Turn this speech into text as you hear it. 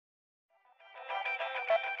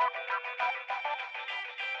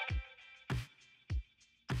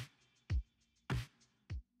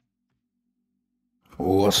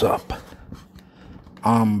What's up?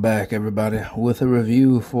 I'm back, everybody, with a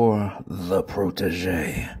review for The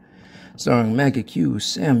Protege, starring Maggie Q,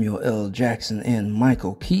 Samuel L. Jackson, and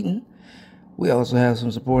Michael Keaton. We also have some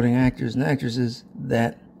supporting actors and actresses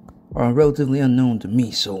that are relatively unknown to me,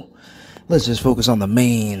 so let's just focus on the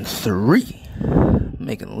main three. I'm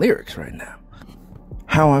making lyrics right now.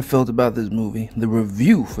 How I felt about this movie, the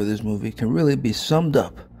review for this movie, can really be summed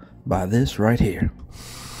up by this right here.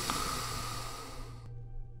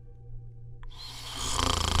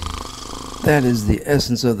 That is the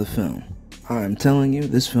essence of the film. I'm telling you,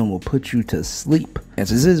 this film will put you to sleep. And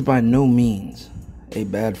this is by no means a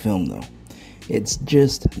bad film, though. It's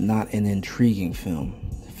just not an intriguing film.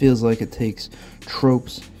 It feels like it takes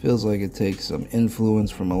tropes, feels like it takes some influence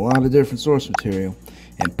from a lot of different source material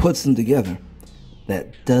and puts them together.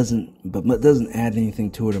 That doesn't add anything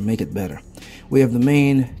to it or make it better. We have the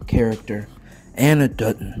main character, Anna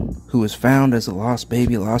Dutton, who is found as a lost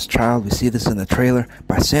baby, lost child. We see this in the trailer.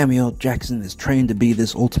 By Samuel Jackson, is trained to be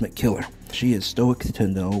this ultimate killer. She is stoic to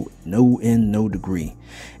no end, no degree.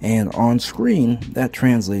 And on screen, that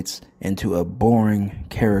translates into a boring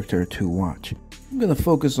character to watch. I'm going to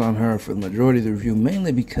focus on her for the majority of the review,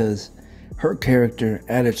 mainly because her character,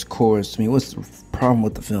 at its core, is, to me, what's the problem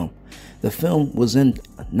with the film? The film was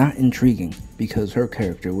not intriguing because her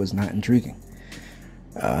character was not intriguing.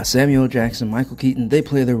 Samuel Jackson, Michael Keaton, they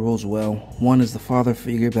play their roles well. One is the father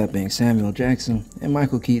figure, that being Samuel Jackson, and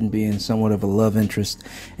Michael Keaton being somewhat of a love interest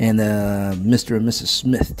and Mr. and Mrs.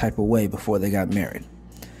 Smith type of way before they got married.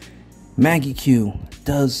 Maggie Q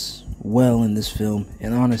does well in this film,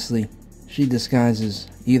 and honestly, she disguises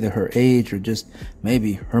either her age or just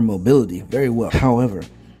maybe her mobility very well. However,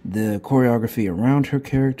 the choreography around her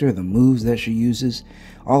character, the moves that she uses,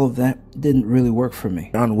 all of that didn't really work for me.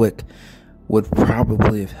 John Wick would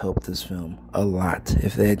probably have helped this film a lot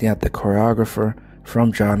if they had got the choreographer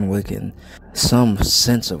from John Wick and some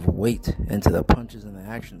sense of weight into the punches and the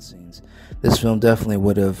action scenes. This film definitely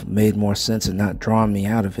would have made more sense and not drawn me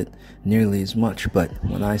out of it nearly as much. But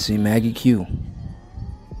when I see Maggie Q,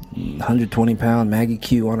 120-pound Maggie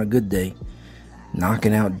Q on a good day,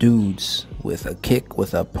 knocking out dudes with a kick,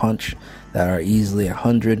 with a punch that are easily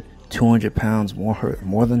 100, 200 pounds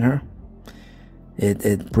more than her,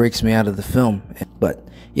 it breaks me out of the film. But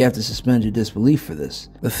you have to suspend your disbelief for this.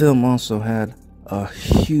 The film also had a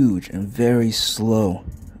huge and very slow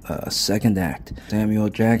second act. Samuel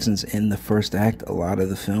Jackson's in the first act a lot of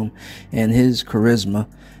the film, and his charisma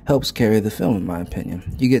helps carry the film, in my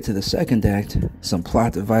opinion. You get to the second act, some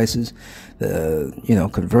plot devices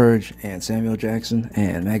converge, and Samuel Jackson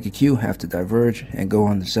and Maggie Q have to diverge and go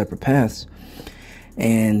on their separate paths.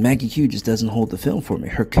 And Maggie Q just doesn't hold the film for me.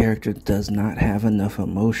 Her character does not have enough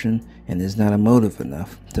emotion and is not emotive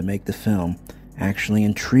enough to make the film actually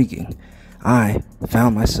intriguing. I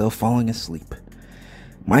found myself falling asleep.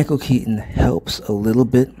 Michael Keaton helps a little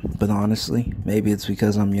bit, but honestly, maybe it's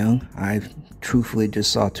because I'm young. I truthfully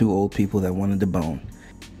just saw two old people that wanted to bone.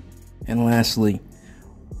 And lastly,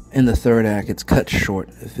 in the third act, it's cut short.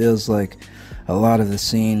 It feels like a lot of the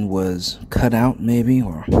scene was cut out, maybe,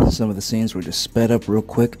 or some of the scenes were just sped up real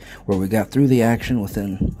quick, where we got through the action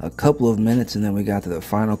within a couple of minutes, and then we got to the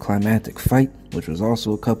final climactic fight, which was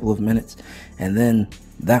also a couple of minutes, and then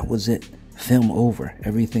that was it. Film over.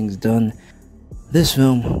 Everything's done. This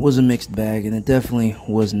film was a mixed bag, and it definitely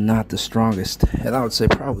was not the strongest, and I would say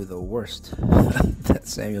probably the worst that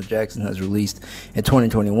Samuel Jackson has released in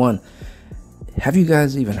 2021. Have you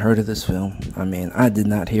guys even heard of this film? I mean, I did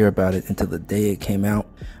not hear about it until the day it came out.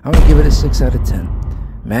 I'm going to give it a 6 out of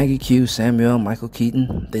 10. Maggie Q, Samuel, Michael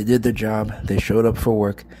Keaton, they did their job. They showed up for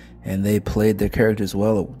work, and they played their characters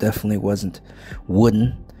well. It definitely wasn't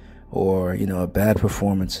wooden or, a bad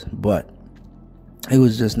performance, but it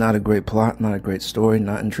was just not a great plot, not a great story,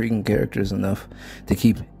 not intriguing characters enough to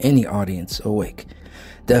keep any audience awake.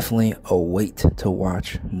 Definitely a wait to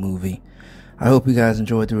watch movie. I hope you guys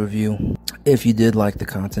enjoyed the review. If you did like the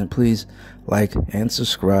content, please like and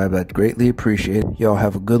subscribe. I'd greatly appreciate it. Y'all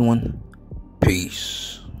have a good one. Peace.